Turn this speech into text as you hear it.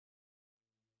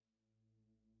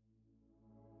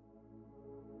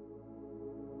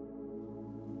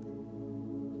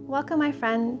Welcome, my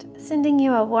friend, sending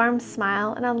you a warm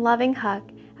smile and a loving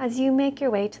hug as you make your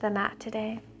way to the mat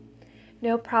today.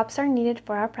 No props are needed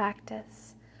for our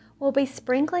practice. We'll be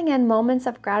sprinkling in moments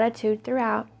of gratitude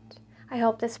throughout. I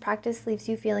hope this practice leaves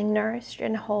you feeling nourished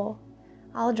and whole.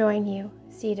 I'll join you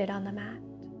seated on the mat.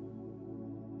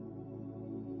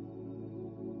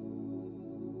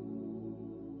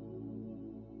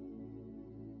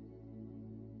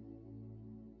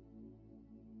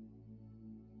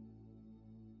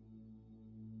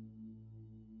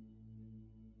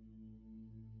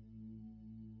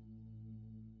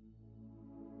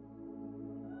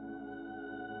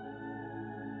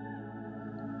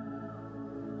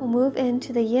 We'll move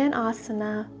into the Yin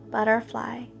Asana,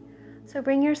 butterfly. So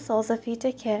bring your soles of feet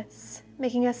to kiss,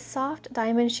 making a soft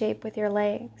diamond shape with your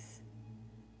legs.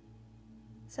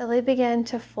 Slowly begin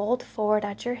to fold forward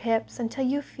at your hips until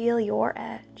you feel your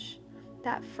edge,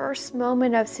 that first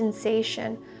moment of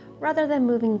sensation, rather than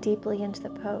moving deeply into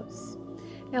the pose.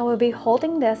 Now we'll be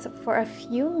holding this for a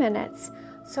few minutes,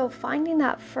 so finding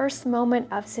that first moment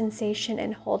of sensation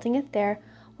and holding it there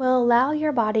will allow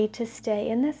your body to stay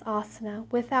in this asana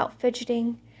without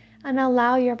fidgeting and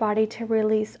allow your body to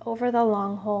release over the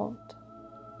long hold.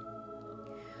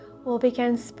 We'll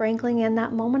begin sprinkling in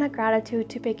that moment of gratitude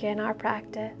to begin our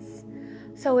practice.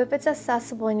 So if it's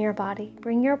accessible in your body,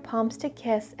 bring your palms to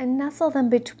kiss and nestle them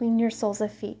between your soles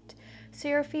of feet. So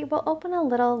your feet will open a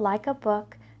little like a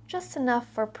book, just enough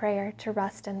for prayer to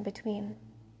rest in between.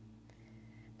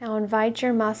 Now invite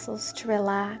your muscles to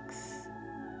relax.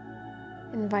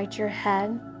 Invite your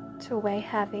head to weigh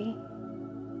heavy,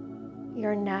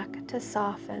 your neck to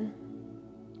soften,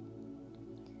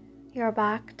 your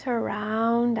back to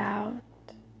round out,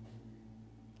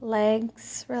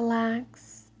 legs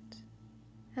relaxed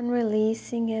and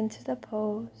releasing into the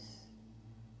pose.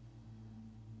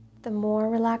 The more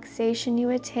relaxation you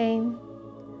attain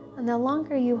and the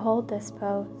longer you hold this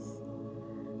pose,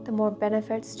 the more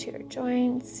benefits to your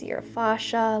joints, your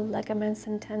fascia, ligaments,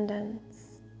 and tendons.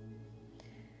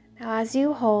 Now as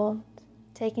you hold,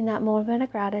 taking that moment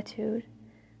of gratitude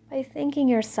by thanking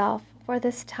yourself for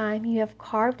this time you have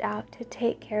carved out to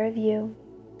take care of you,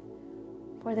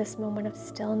 for this moment of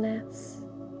stillness,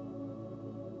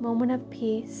 moment of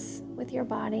peace with your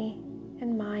body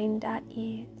and mind at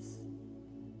ease.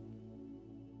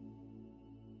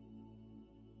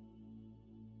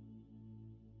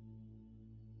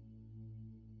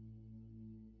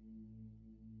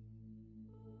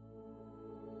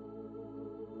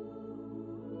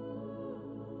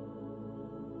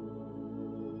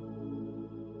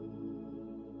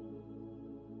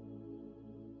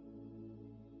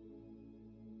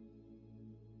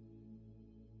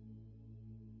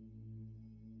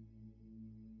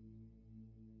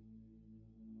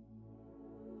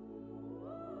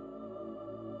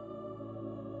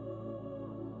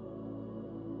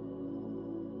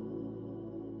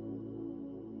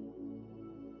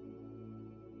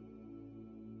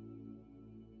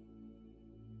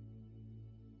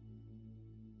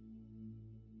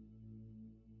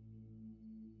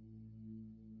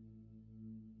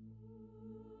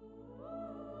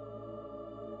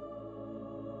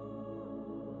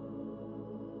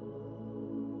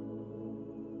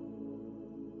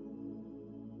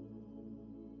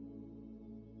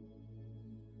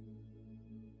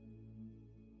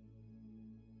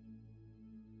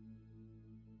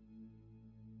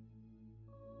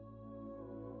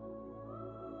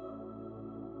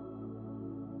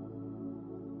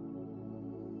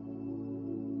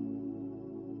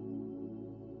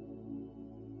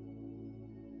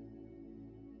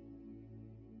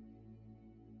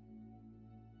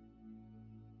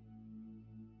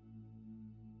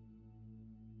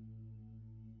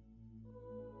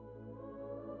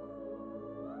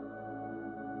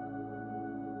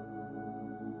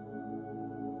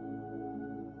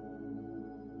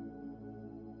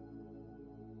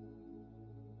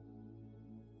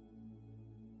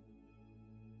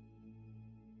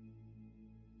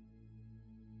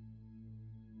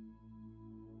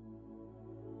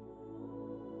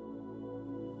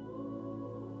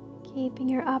 Keeping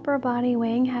your upper body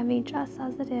weighing heavy just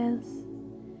as it is.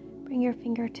 Bring your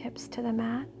fingertips to the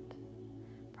mat.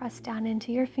 Press down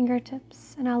into your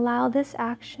fingertips and allow this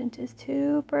action to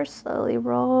super slowly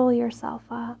roll yourself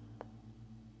up.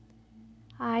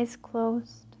 Eyes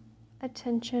closed,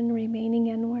 attention remaining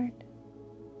inward.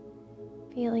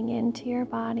 Feeling into your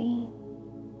body.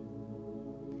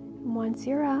 And once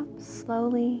you're up,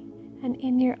 slowly and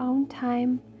in your own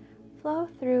time, flow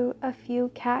through a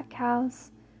few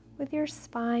cat-cows with your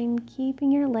spine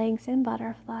keeping your legs in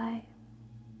butterfly.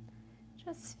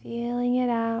 Just feeling it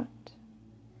out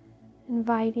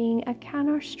inviting a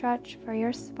counter stretch for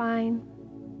your spine.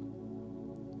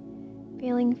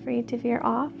 Feeling free to veer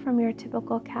off from your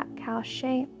typical cat-cow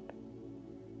shape.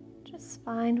 Just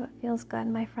find what feels good,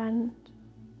 my friend.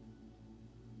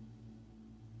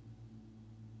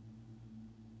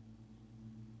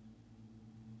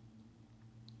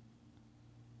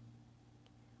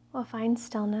 We'll find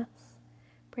stillness.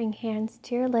 Bring hands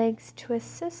to your legs to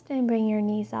assist and bring your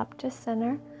knees up to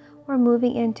center. We're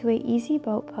moving into an easy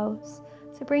boat pose.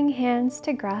 So bring hands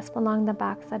to grasp along the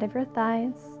backside of your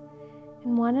thighs.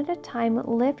 And one at a time,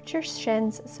 lift your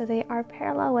shins so they are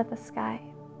parallel with the sky.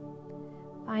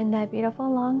 Find that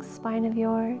beautiful long spine of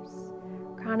yours.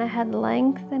 Crown of head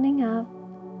lengthening up.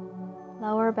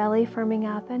 Lower belly firming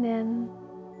up and in.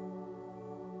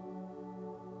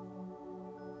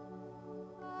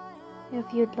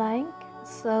 If you'd like,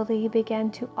 slowly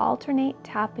begin to alternate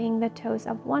tapping the toes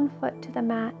of one foot to the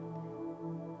mat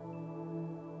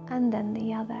and then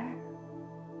the other.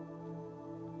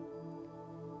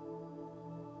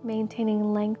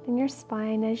 Maintaining length in your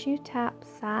spine as you tap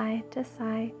side to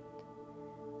side.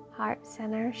 Heart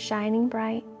center shining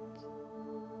bright.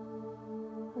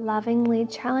 Lovingly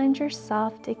challenge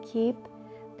yourself to keep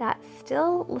that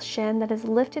still shin that is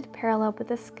lifted parallel with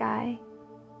the sky.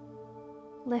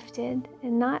 Lifted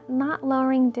and not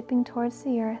lowering, dipping towards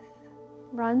the earth.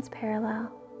 Runs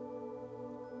parallel.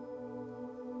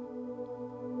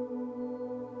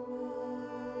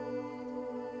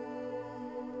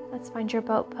 Let's find your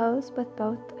boat pose with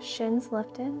both shins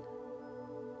lifted.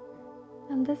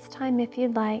 And this time, if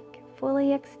you'd like,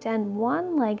 fully extend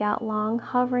one leg out long,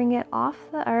 hovering it off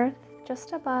the earth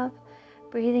just above,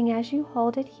 breathing as you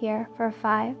hold it here for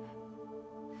 5,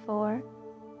 4,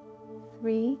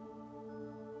 3,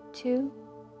 2,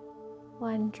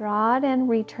 1. Draw it in,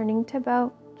 returning to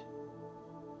boat.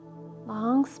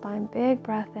 Long spine, big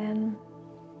breath in.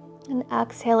 And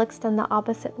exhale, extend the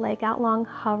opposite leg out long,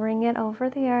 hovering it over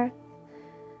the earth.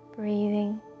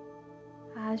 Breathing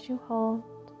as you hold.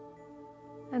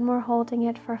 And we're holding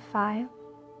it for 5,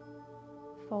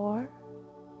 4,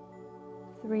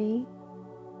 3,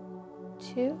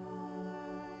 2,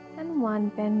 and 1.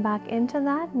 Bend back into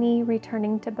that knee,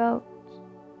 returning to boat.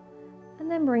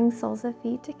 And then bring soles of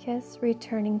feet to kiss,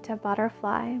 returning to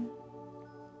butterfly.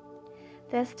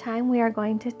 This time we are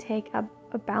going to take a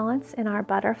balance in our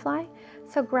butterfly.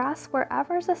 So grasp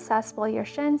wherever is accessible, your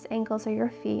shins, ankles, or your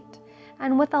feet.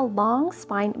 And with a long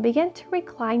spine, begin to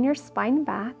recline your spine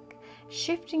back,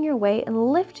 shifting your weight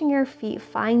and lifting your feet,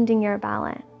 finding your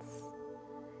balance.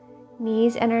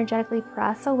 Knees energetically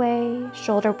press away,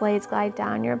 shoulder blades glide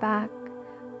down your back,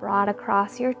 broad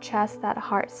across your chest, that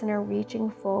heart center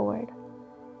reaching forward.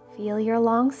 Feel your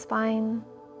long spine.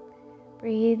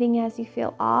 Breathing as you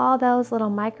feel all those little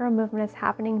micro movements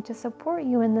happening to support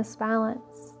you in this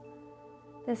balance.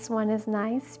 This one is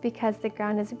nice because the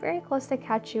ground is very close to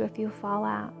catch you if you fall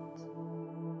out.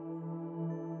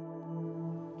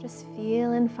 Just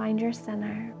feel and find your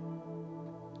center.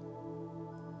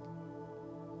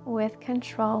 With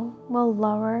control, we'll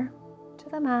lower to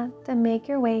the mat and make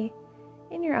your way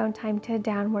in your own time to a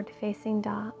downward facing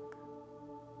dog.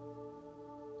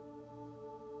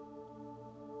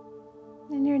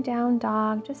 In your down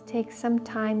dog, just take some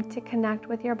time to connect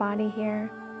with your body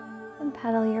here and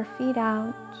pedal your feet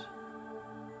out.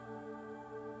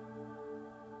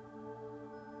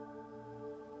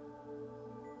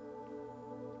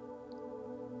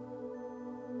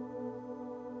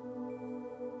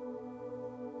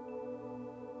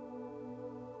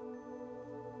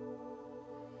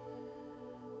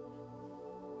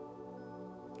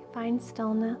 Find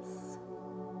stillness.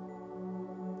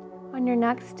 On your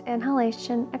next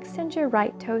inhalation, extend your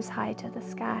right toes high to the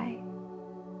sky.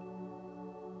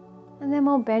 And then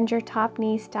we'll bend your top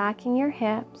knee, stacking your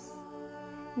hips.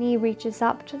 Knee reaches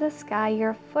up to the sky,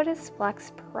 your foot is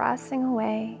flexed, pressing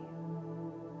away.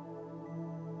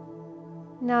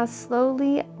 Now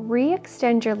slowly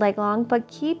re-extend your leg long, but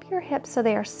keep your hips so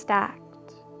they are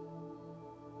stacked.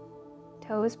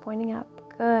 Toes pointing up,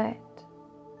 good.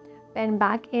 Bend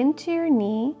back into your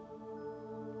knee.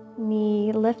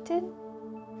 Knee lifted,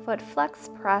 foot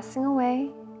flexed, pressing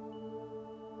away.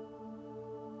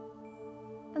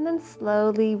 And then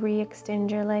slowly re-extend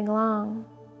your leg long,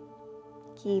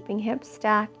 keeping hips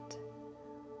stacked,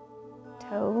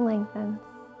 toe lengthens.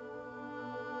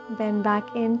 Bend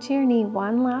back into your knee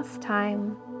one last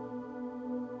time.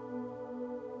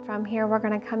 From here, we're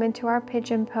going to come into our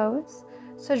pigeon pose.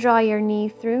 So draw your knee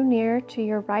through near to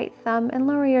your right thumb and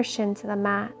lower your shin to the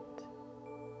mat.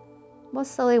 We'll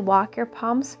slowly walk your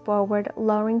palms forward,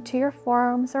 lowering to your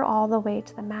forearms or all the way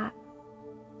to the mat.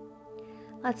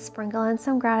 Let's sprinkle in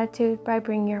some gratitude by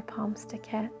bringing your palms to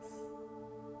kiss.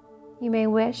 You may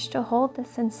wish to hold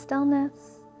this in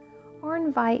stillness or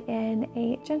invite in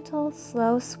a gentle,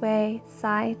 slow sway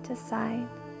side to side,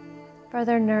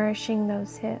 further nourishing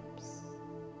those hips.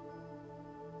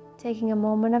 Taking a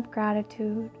moment of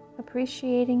gratitude,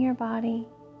 appreciating your body,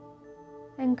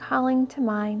 and calling to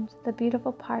mind the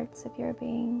beautiful parts of your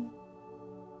being.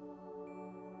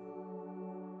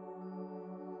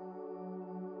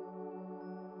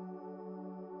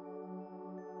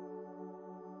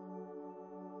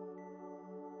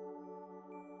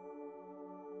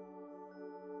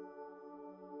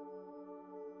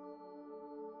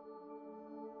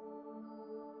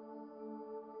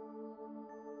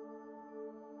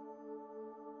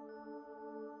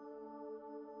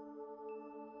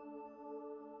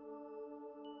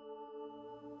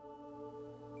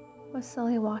 We'll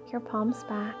slowly walk your palms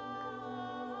back.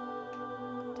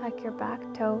 Tuck your back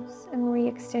toes and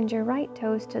re-extend your right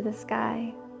toes to the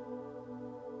sky.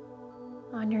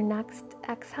 On your next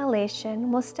exhalation,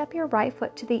 we'll step your right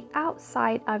foot to the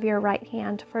outside of your right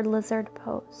hand for lizard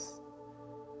pose.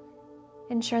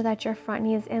 Ensure that your front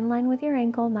knee is in line with your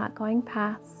ankle, not going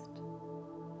past.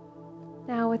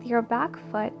 Now with your back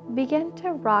foot, begin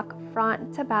to rock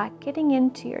front to back, getting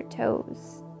into your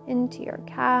toes, into your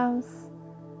calves.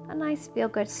 A nice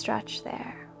feel-good stretch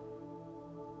there.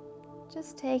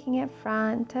 Just taking it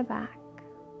front to back.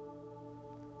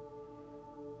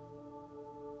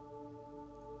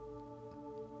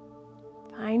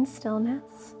 Find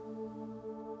stillness.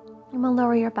 And we'll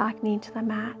lower your back knee to the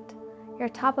mat, your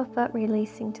top of foot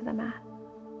releasing to the mat.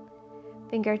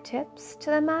 Fingertips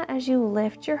to the mat as you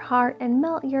lift your heart and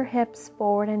melt your hips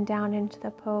forward and down into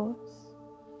the pose.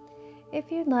 If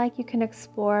you'd like, you can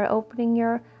explore opening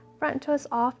your front toes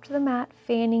off to the mat,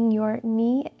 fanning your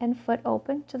knee and foot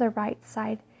open to the right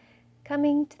side,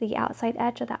 coming to the outside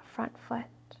edge of that front foot.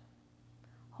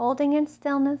 Holding in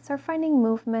stillness or finding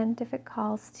movement if it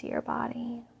calls to your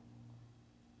body.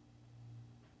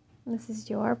 This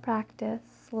is your practice.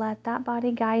 Let that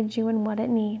body guide you in what it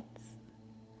needs.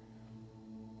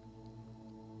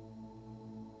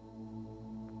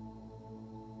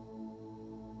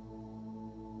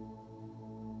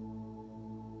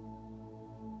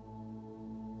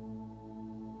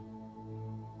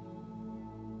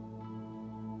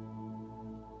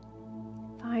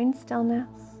 Find stillness.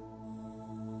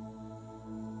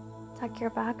 Tuck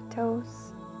your back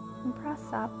toes and press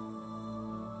up.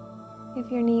 If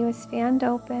your knee was fanned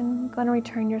open, go and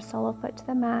return your sole foot to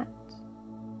the mat.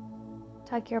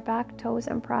 Tuck your back toes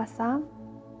and press up.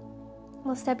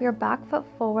 We'll step your back foot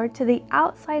forward to the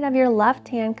outside of your left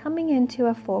hand, coming into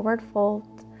a forward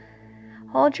fold.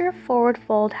 Hold your forward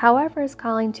fold however is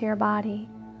calling to your body,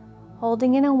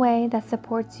 holding in a way that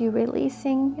supports you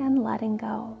releasing and letting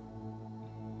go.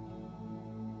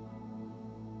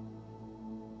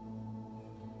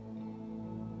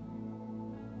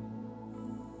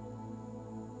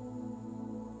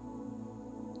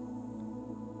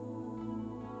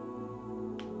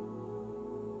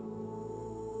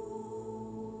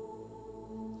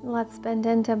 Let's bend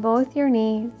into both your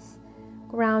knees,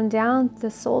 ground down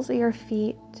the soles of your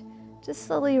feet, just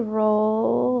slowly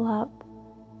roll up.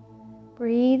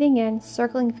 Breathing in,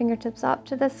 circling fingertips up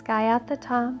to the sky at the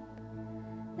top.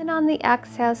 Then on the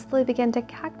exhale, slowly begin to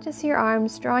cactus your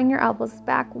arms, drawing your elbows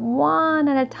back one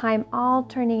at a time,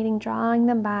 alternating, drawing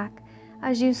them back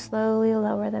as you slowly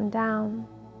lower them down.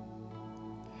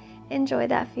 Enjoy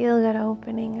that feel-good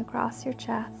opening across your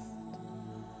chest.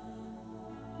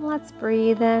 Let's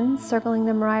breathe in, circling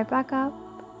them right back up.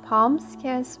 Palms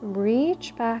kiss,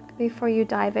 reach back before you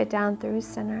dive it down through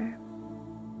center.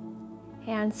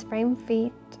 Hands frame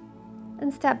feet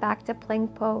and step back to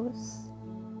plank pose.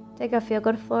 Take a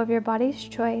feel-good flow of your body's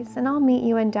choice and I'll meet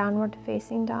you in downward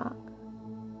facing dog.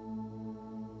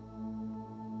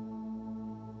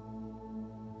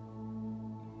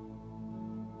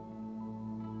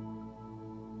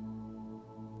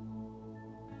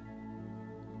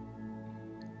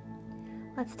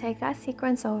 Let's take that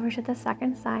sequence over to the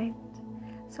second side.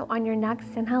 So on your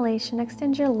next inhalation,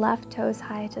 extend your left toes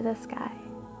high to the sky.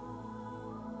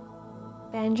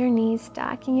 Bend your knees,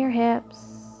 stacking your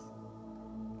hips.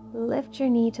 Lift your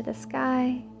knee to the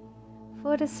sky.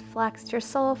 Foot is flexed, your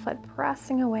sole foot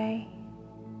pressing away.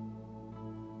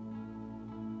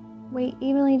 Weight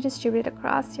evenly distributed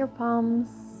across your palms.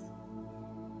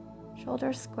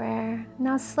 Shoulders square.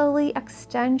 Now slowly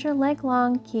extend your leg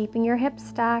long, keeping your hips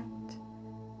stacked.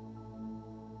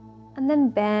 And then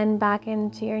bend back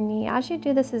into your knee. As you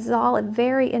do this, is all a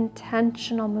very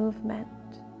intentional movement.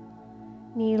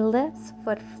 Knee lifts,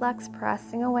 foot flex,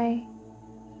 pressing away.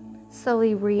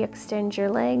 Slowly re-extend your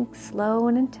legs, slow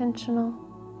and intentional,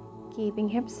 keeping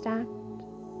hips stacked.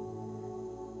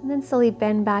 And then slowly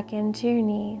bend back into your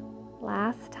knee.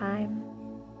 Last time.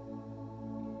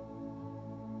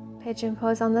 Pigeon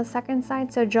pose on the second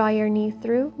side, so draw your knee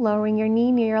through, lowering your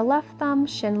knee near your left thumb,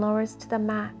 shin lowers to the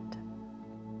mat.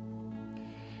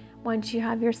 Once you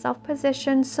have yourself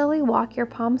positioned, slowly walk your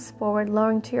palms forward,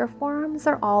 lowering to your forearms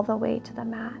or all the way to the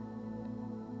mat.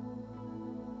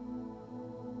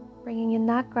 Bringing in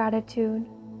that gratitude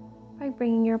by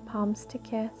bringing your palms to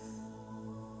kiss.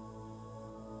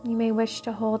 You may wish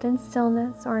to hold in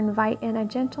stillness or invite in a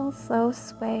gentle, slow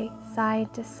sway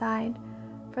side to side,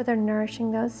 further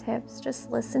nourishing those hips. Just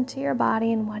listen to your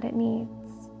body and what it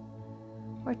needs.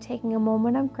 Or taking a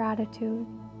moment of gratitude,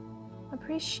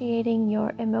 appreciating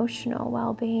your emotional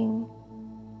well-being,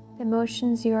 the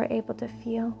emotions you are able to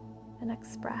feel and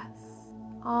express,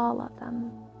 all of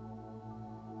them.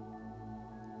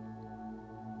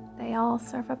 They all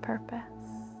serve a purpose.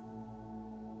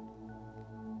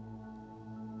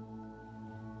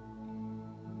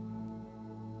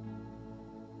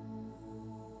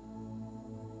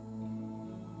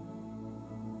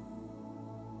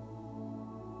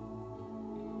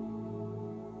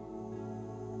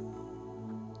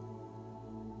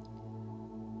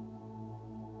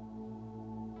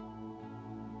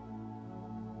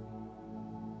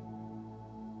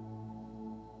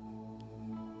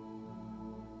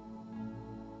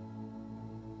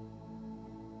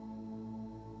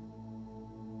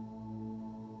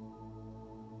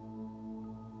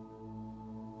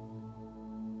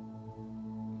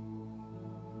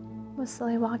 We'll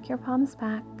slowly walk your palms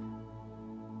back,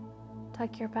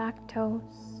 tuck your back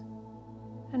toes,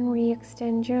 and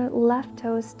re-extend your left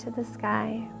toes to the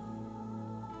sky.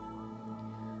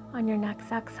 On your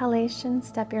next exhalation,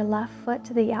 step your left foot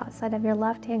to the outside of your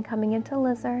left hand, coming into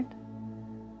lizard.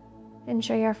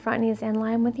 Ensure your front knee is in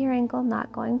line with your ankle,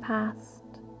 not going past.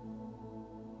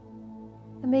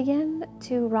 And begin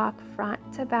to rock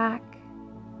front to back,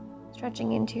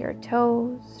 stretching into your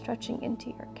toes, stretching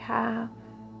into your calf,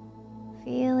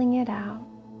 feeling it out.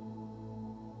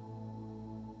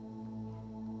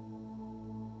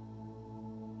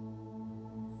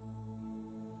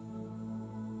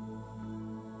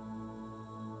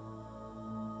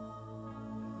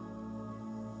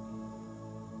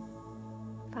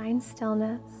 Find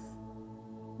stillness.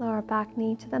 Lower back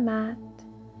knee to the mat.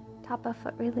 Top of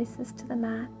foot releases to the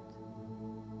mat.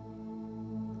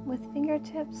 With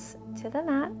fingertips to the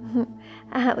mat,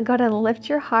 go ahead and lift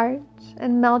your heart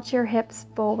and melt your hips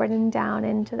forward and down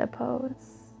into the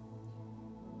pose.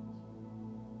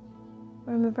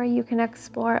 Remember, you can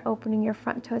explore opening your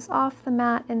front toes off the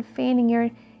mat and fanning your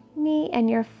knee and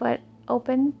your foot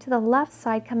open to the left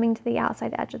side, coming to the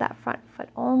outside edge of that front foot,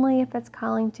 only if it's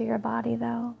calling to your body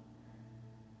though.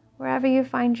 Wherever you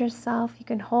find yourself, you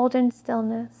can hold in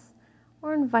stillness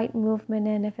or invite movement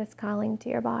in if it's calling to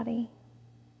your body.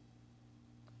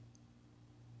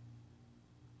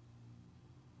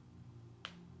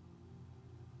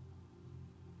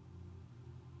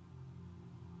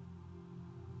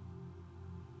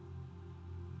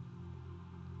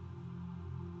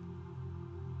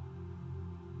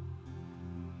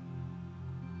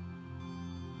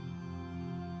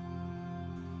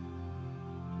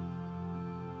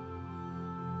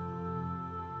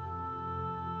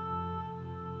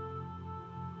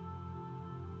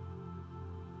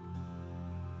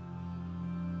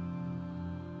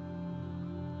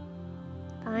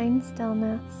 Find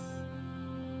stillness.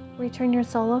 Return your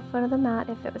sole foot to the mat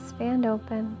if it was fanned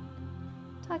open.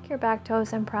 Tuck your back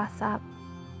toes and press up.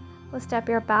 We'll step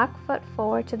your back foot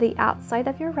forward to the outside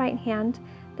of your right hand.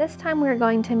 This time we're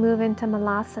going to move into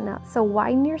Malasana, so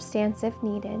widen your stance if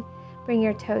needed. Bring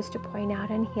your toes to point out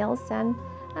and heels in.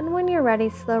 And when you're ready,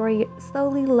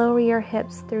 slowly lower your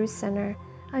hips through center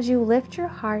as you lift your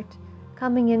heart,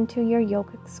 coming into your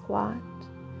yogic squat.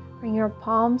 Bring your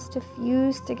palms to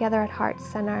fuse together at heart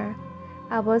center.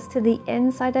 Elbows to the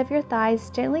inside of your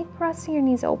thighs, gently pressing your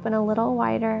knees open a little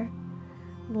wider.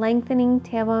 Lengthening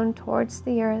tailbone towards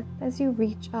the earth as you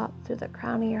reach up through the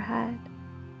crown of your head.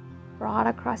 Broad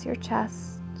across your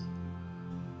chest.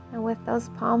 And with those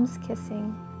palms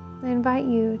kissing, I invite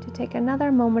you to take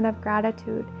another moment of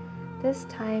gratitude, this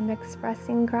time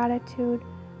expressing gratitude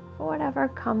for whatever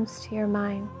comes to your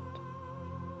mind.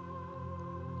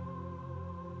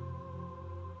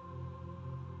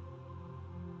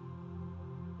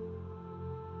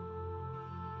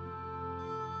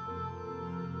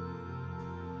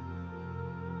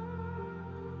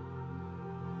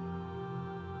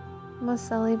 We'll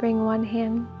slowly bring one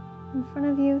hand in front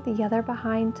of you, the other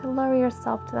behind, to lower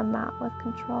yourself to the mat with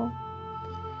control.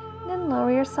 Then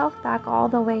lower yourself back all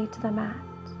the way to the mat.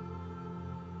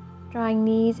 Drawing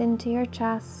knees into your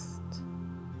chest.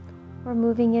 We're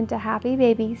moving into happy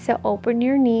baby, so open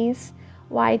your knees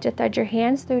wide to thread your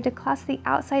hands through to clasp the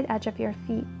outside edge of your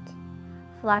feet.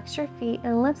 Flex your feet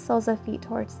and lift soles of feet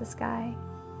towards the sky.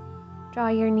 Draw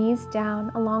your knees down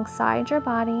alongside your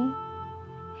body.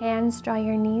 Hands draw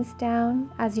your knees down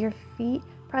as your feet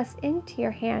press into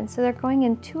your hands, so they're going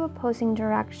in two opposing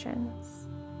directions.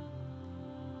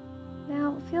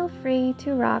 Now feel free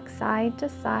to rock side to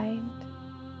side.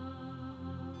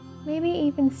 Maybe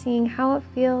even seeing how it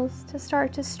feels to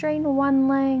start to straighten one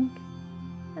leg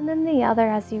and then the other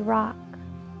as you rock.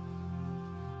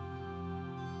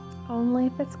 Only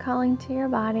if it's calling to your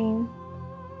body,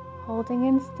 holding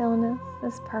in stillness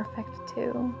is perfect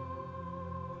too.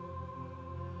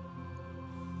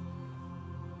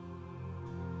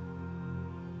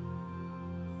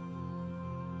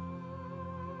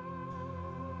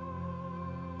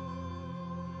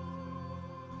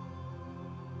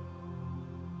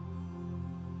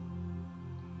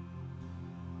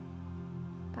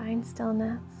 Find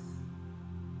stillness.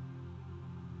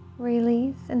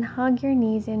 Release and hug your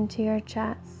knees into your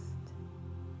chest.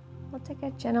 We'll take a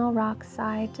gentle rock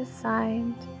side to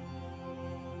side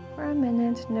for a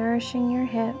minute, nourishing your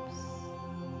hips,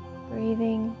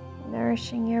 breathing,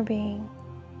 nourishing your being.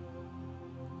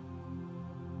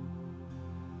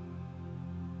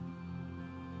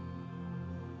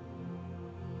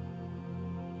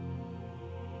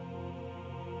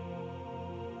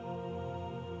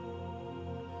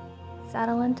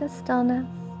 Settle into stillness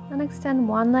and extend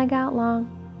one leg out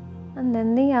long and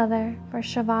then the other for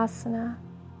Shavasana.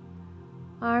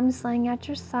 Arms laying at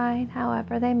your side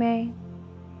however they may.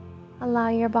 Allow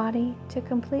your body to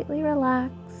completely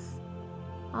relax.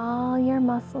 All your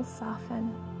muscles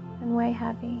soften and weigh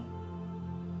heavy.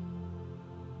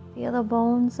 Feel the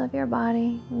bones of your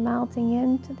body melting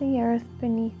into the earth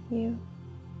beneath you.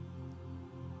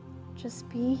 Just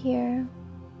be here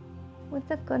with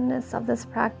the goodness of this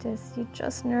practice you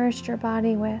just nourished your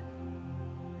body with.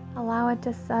 Allow it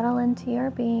to settle into your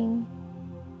being,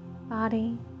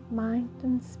 body, mind,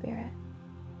 and spirit.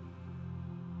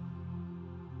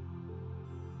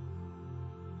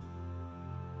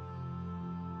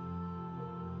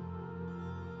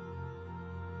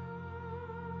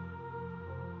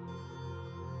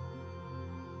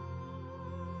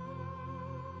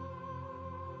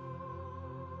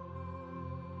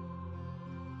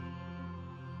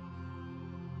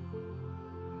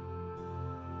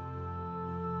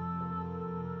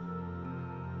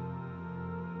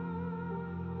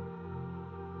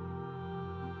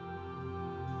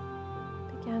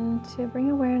 Begin to bring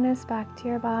awareness back to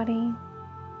your body.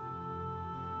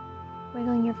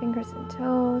 Wiggling your fingers and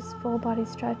toes, full body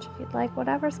stretch if you'd like,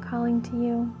 whatever's calling to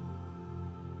you.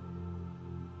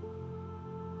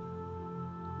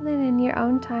 And then in your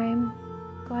own time,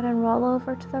 go ahead and roll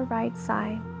over to the right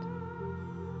side.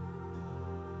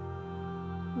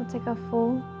 We'll take a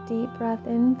full deep breath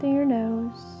in through your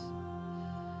nose.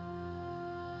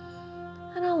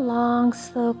 And a long,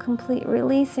 slow, complete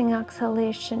releasing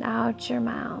exhalation out your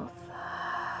mouth.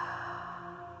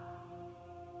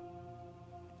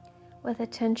 With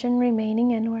attention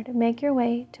remaining inward, make your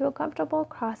way to a comfortable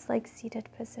cross-legged seated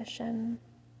position.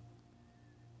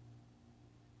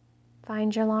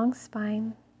 Find your long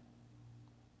spine.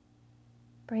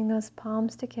 Bring those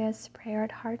palms to kiss, prayer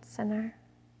at heart center.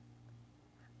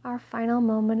 Our final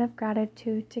moment of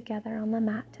gratitude together on the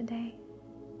mat today.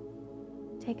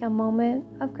 Take a moment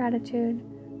of gratitude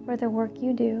for the work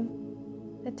you do,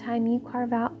 the time you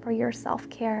carve out for your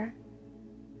self-care,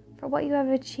 for what you have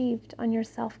achieved on your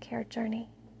self-care journey.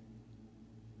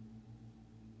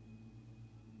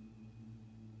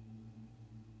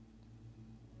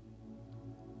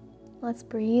 Let's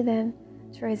breathe in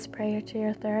to raise prayer to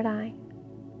your third eye.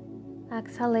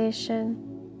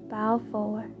 Exhalation, bow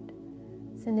forward,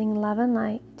 sending love and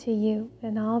light to you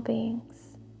and all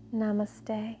beings.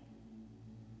 Namaste.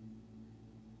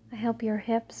 I hope your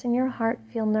hips and your heart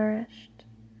feel nourished.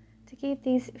 To keep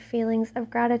these feelings of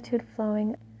gratitude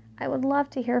flowing, I would love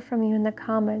to hear from you in the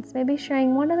comments, maybe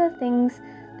sharing one of the things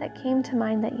that came to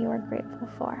mind that you are grateful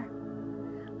for.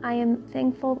 I am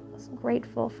thankful,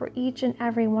 grateful for each and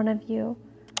every one of you.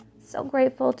 So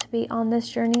grateful to be on this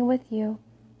journey with you.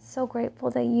 So grateful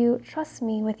that you trust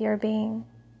me with your being.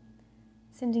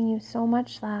 Sending you so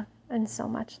much love and so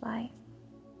much light.